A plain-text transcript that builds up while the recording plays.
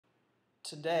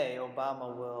Today,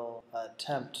 Obama will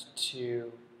attempt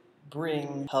to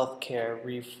bring healthcare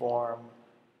reform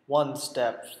one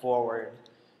step forward,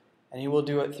 and he will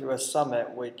do it through a summit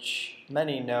which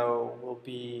many know will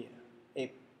be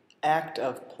an act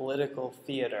of political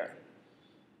theater.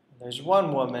 There's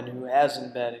one woman who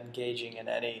hasn't been engaging in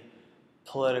any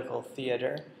political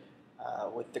theater.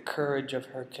 With the courage of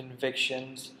her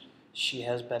convictions, she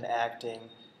has been acting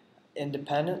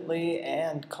independently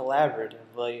and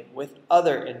collaboratively with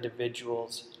other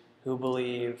individuals who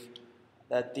believe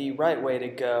that the right way to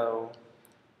go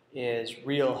is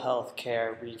real health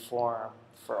care reform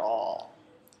for all.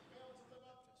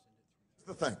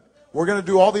 The thing. We're going to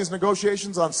do all these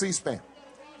negotiations on C-SPAN.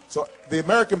 So the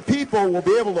American people will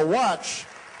be able to watch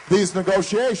these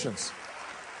negotiations.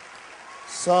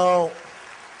 So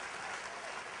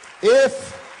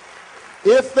if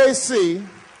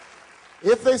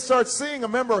they start seeing a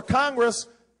member of Congress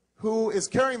who is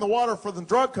carrying the water for the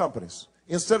drug companies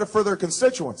instead of for their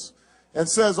constituents and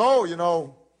says, oh, you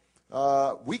know,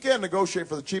 we can't negotiate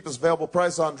for the cheapest available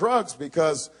price on drugs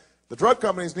because the drug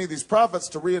companies need these profits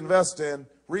to reinvest in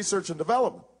research and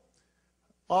development.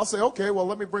 I'll say, okay, well,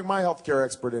 let me bring my healthcare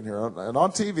expert in here. And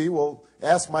on TV, we'll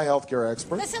ask my healthcare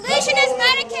expert. The solution is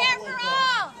Medicare for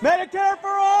all! Medicare for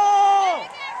all! Medicare for all!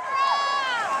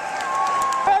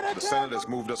 The Senate has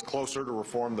moved us closer to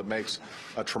reform that makes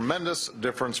a tremendous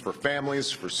difference for families,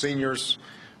 for seniors,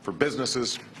 for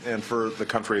businesses, and for the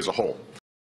country as a whole.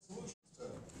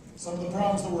 Some of the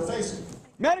problems that we're facing.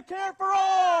 Medicare for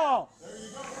all! There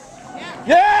you go.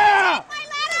 Yeah!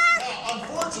 Now,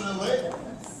 unfortunately,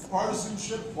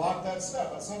 partisanship blocked that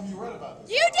step. Some of you read about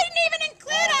this. You didn't even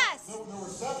include us! There were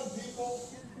 7 people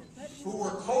who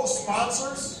were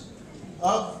co-sponsors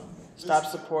of this. Stop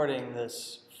supporting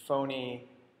this phony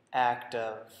act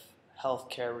of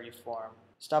healthcare reform.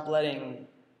 Stop letting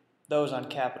those on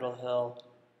Capitol Hill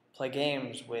play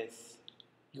games with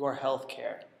your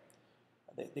healthcare,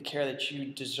 the care that you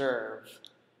deserve,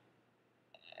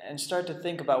 and start to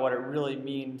think about what it really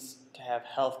means to have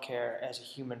healthcare as a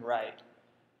human right,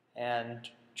 and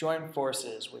join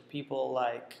forces with people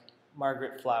like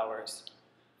Margaret Flowers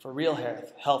for real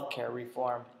healthcare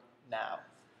reform now.